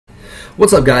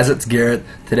What's up guys, it's Garrett.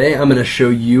 Today I'm going to show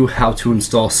you how to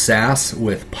install SASS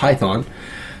with Python.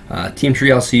 Team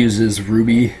Treehouse uses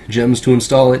Ruby gems to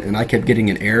install it, and I kept getting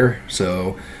an error,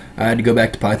 so I had to go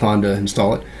back to Python to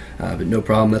install it. But no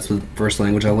problem, that's the first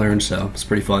language I learned, so it's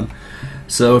pretty fun.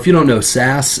 So if you don't know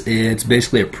SASS, it's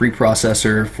basically a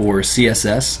preprocessor for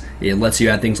CSS. It lets you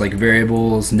add things like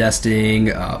variables, nesting,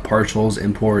 partials,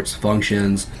 imports,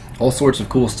 functions, all sorts of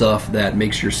cool stuff that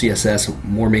makes your CSS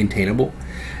more maintainable.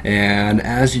 And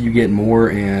as you get more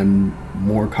and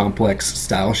more complex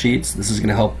style sheets, this is going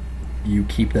to help you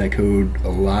keep that code a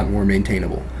lot more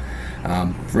maintainable.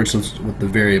 For instance, with the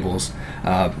variables,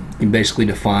 you can basically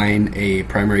define a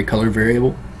primary color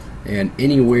variable, and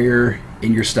anywhere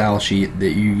in your style sheet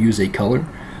that you use a color,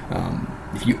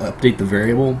 if you update the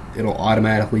variable, it'll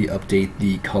automatically update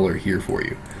the color here for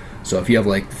you. So if you have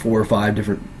like 4 or 5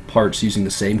 different parts using the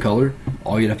same color,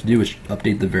 all you'd have to do is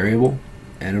update the variable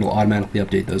and it'll automatically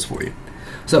update those for you.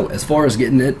 So as far as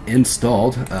getting it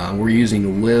installed, we're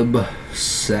using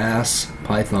LibSass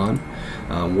Python.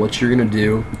 What you're going to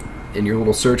do in your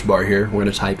little search bar here, we're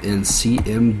going to type in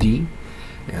cmd,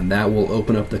 and that will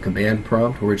open up the command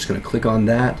prompt. We're just going to click on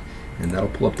that and that'll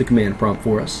pull up the command prompt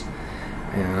for us.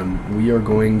 And we are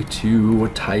going to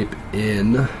type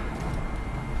in,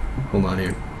 hold on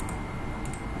here,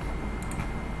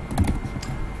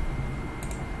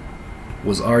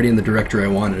 was already in the directory I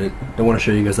wanted it. Don't want to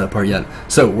show you guys that part yet.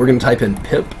 So we're going to type in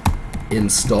pip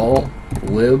install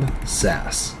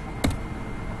libsass,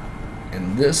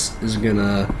 and this is going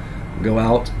to go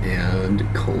out and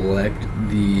collect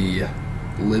the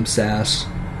libsass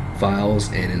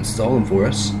files and install them for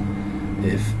us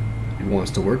if it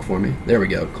wants to work for me. There we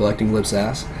go, collecting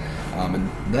libsass. And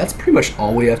that's pretty much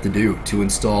all we have to do to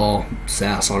install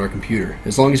SASS on our computer,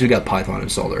 as long as we got Python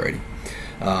installed already.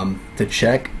 To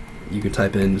check, you can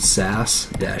type in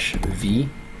sass-v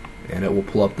and it will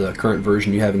pull up the current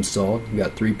version you have installed. You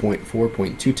got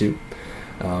 3.4.22.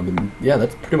 And yeah,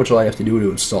 that's pretty much all I have to do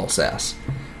to install SASS.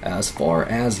 As far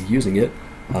as using it,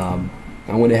 I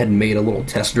went ahead and made a little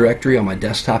test directory on my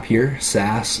desktop here,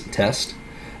 SASS test,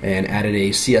 and added a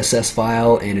CSS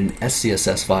file and an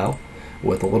SCSS file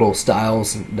with a little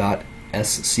styles.scss.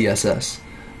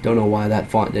 Don't know why that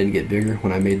font didn't get bigger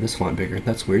when I made this font bigger.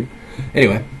 That's weird.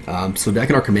 Anyway, so back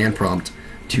in our command prompt,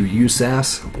 to use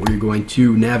SASS, we're going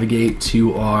to navigate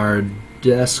to our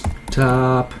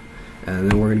desktop, and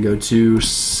then we're going to go to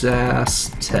SASS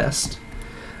test,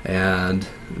 and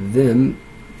then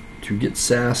to get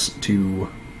SASS to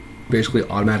basically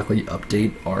automatically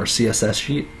update our CSS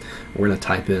sheet, we're going to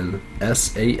type in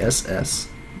SASS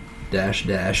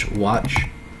 --watch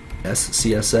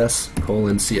SCSS:CSS.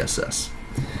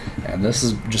 And this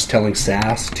is just telling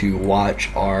SASS to watch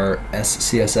our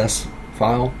SCSS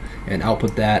file and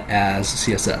output that as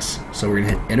CSS. So we're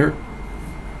going to hit enter,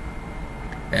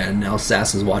 and now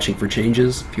SASS is watching for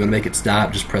changes. If you want to make it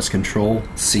stop, just press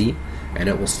Control-C and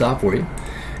it will stop for you.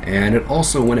 And it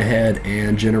also went ahead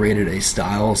and generated a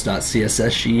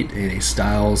styles.css sheet and a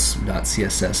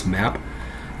styles.css map,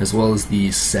 as well as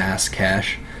the SASS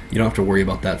cache. You don't have to worry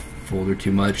about that folder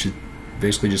too much. It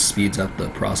basically just speeds up the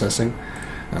processing.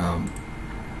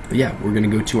 But yeah, we're going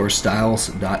to go to our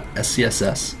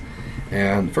styles.scss,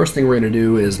 and the first thing we're going to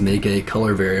do is make a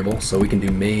color variable. So we can do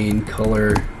main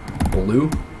color blue,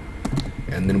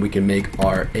 and then we can make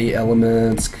our A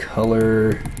elements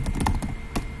color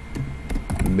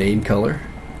main color,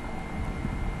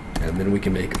 and then we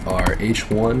can make our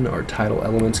H1, our title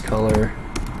elements color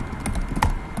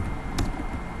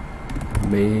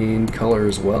main color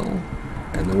as well.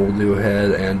 And then we'll go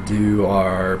ahead and do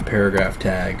our paragraph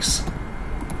tags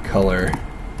color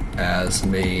as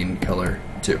main color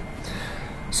too.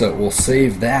 So we'll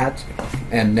save that,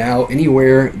 and now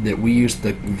anywhere that we use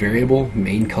the variable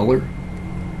main color,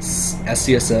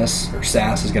 SCSS or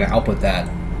SASS is going to output that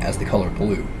as the color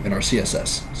blue in our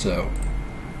CSS. So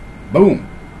boom,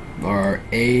 our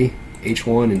A,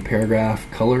 H1, and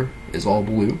paragraph color is all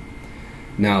blue.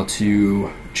 Now to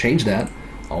change that,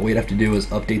 all we'd have to do is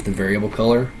update the variable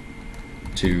color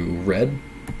to red,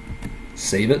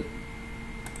 save it,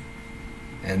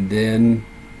 and then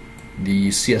the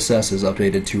CSS is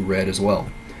updated to red as well.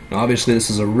 Now obviously this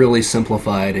is a really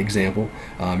simplified example.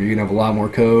 You're going to have a lot more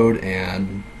code,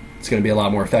 and it's going to be a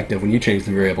lot more effective when you change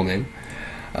the variable name.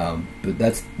 But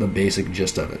that's the basic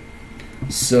gist of it.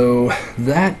 So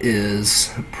that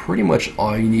is pretty much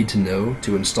all you need to know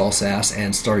to install SASS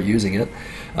and start using it.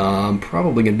 I'm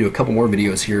probably going to do a couple more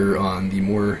videos here on the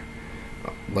more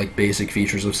like basic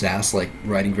features of SASS, like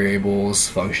writing variables,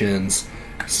 functions,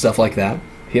 stuff like that.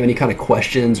 If you have any kind of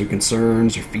questions or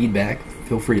concerns or feedback,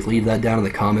 feel free to leave that down in the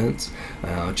comments.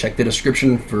 Check the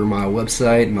description for my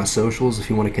website and my socials if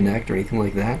you want to connect or anything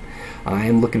like that. I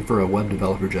am looking for a web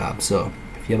developer job, so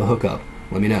if you have a hookup,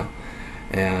 let me know.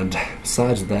 And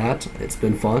besides that, it's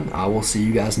been fun. I will see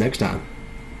you guys next time.